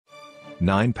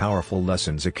9 Powerful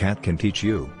Lessons a Cat Can Teach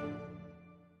You.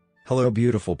 Hello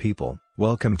beautiful people,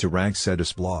 welcome to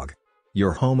RanxCedis blog.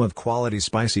 Your home of quality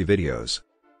spicy videos.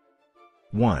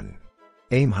 1.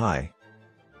 Aim high.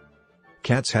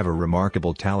 Cats have a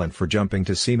remarkable talent for jumping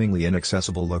to seemingly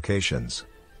inaccessible locations.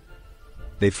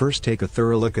 They first take a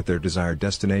thorough look at their desired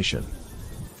destination.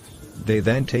 They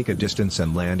then take a distance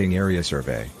and landing area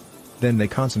survey. Then they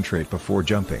concentrate before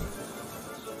jumping.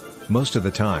 Most of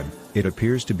the time, it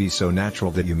appears to be so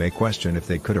natural that you may question if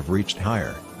they could have reached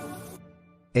higher.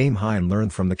 Aim high and learn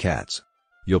from the cats.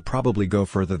 You'll probably go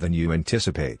further than you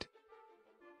anticipate.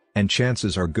 And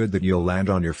chances are good that you'll land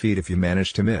on your feet if you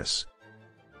manage to miss.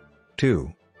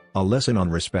 2. A lesson on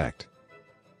respect.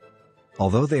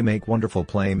 Although they make wonderful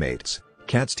playmates,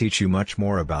 cats teach you much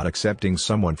more about accepting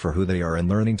someone for who they are and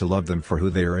learning to love them for who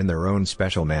they are in their own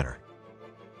special manner.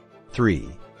 3.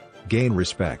 Gain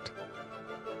respect.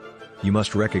 You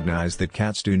must recognize that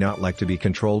cats do not like to be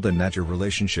controlled and that your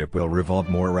relationship will revolve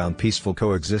more around peaceful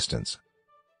coexistence.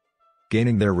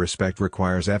 Gaining their respect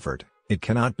requires effort, it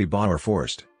cannot be bought or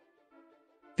forced.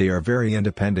 They are very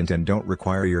independent and don't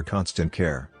require your constant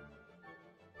care.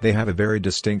 They have a very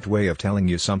distinct way of telling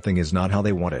you something is not how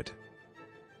they want it.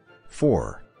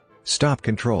 4. Stop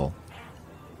control.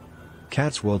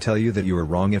 Cats will tell you that you are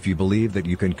wrong if you believe that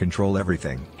you can control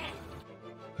everything.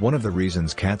 One of the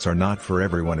reasons cats are not for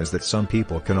everyone is that some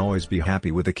people can always be happy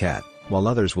with a cat, while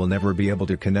others will never be able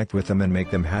to connect with them and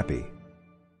make them happy.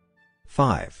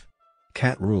 5.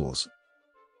 Cat rules.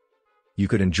 You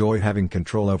could enjoy having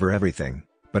control over everything,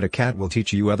 but a cat will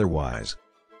teach you otherwise.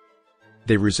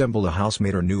 They resemble a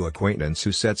housemate or new acquaintance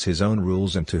who sets his own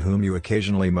rules and to whom you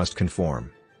occasionally must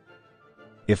conform.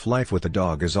 If life with a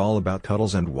dog is all about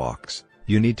cuddles and walks,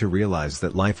 you need to realize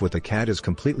that life with a cat is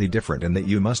completely different and that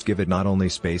you must give it not only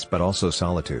space but also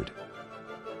solitude.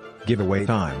 Giveaway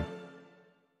time.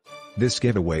 This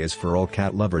giveaway is for all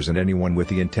cat lovers and anyone with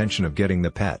the intention of getting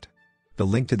the pet. The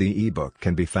link to the ebook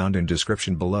can be found in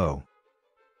description below.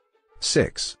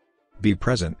 6. Be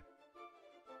present.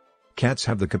 Cats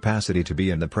have the capacity to be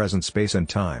in the present space and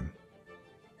time.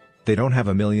 They don't have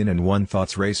 1,000,001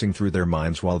 thoughts racing through their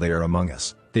minds while they are among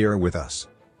us, they are with us.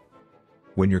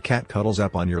 When your cat cuddles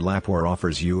up on your lap or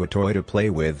offers you a toy to play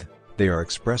with, they are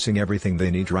expressing everything they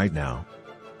need right now.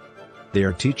 They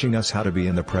are teaching us how to be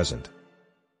in the present.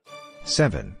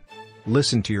 7.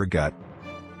 Listen to your gut.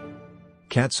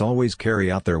 Cats always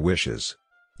carry out their wishes.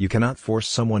 You cannot force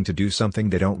someone to do something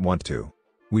they don't want to.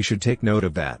 We should take note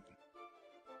of that.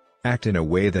 Act in a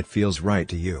way that feels right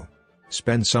to you.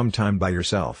 Spend some time by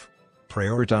yourself.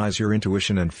 Prioritize your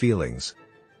intuition and feelings.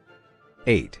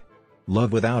 8.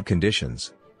 Love without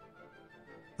conditions.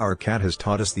 Our cat has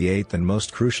taught us the 8th and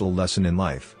most crucial lesson in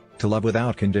life, to love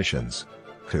without conditions.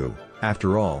 Who,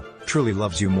 after all, truly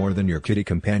loves you more than your kitty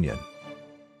companion?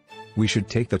 We should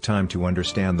take the time to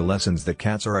understand the lessons that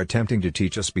cats are attempting to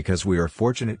teach us because we are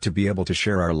fortunate to be able to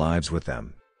share our lives with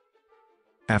them.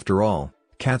 After all,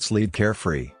 cats lead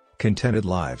carefree, contented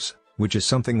lives, which is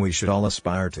something we should all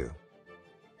aspire to.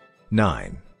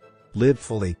 9. Live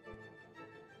fully.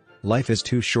 Life is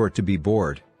too short to be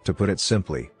bored, to put it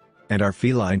simply. And our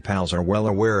feline pals are well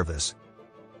aware of this.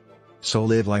 So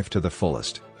live life to the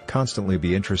fullest, constantly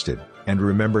be interested, and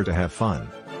remember to have fun.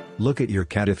 Look at your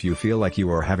cat if you feel like you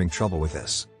are having trouble with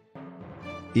this.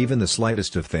 Even the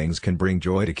slightest of things can bring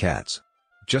joy to cats.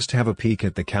 Just have a peek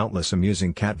at the countless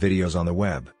amusing cat videos on the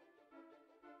web.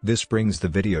 This brings the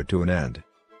video to an end.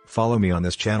 Follow me on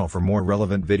this channel for more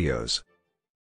relevant videos.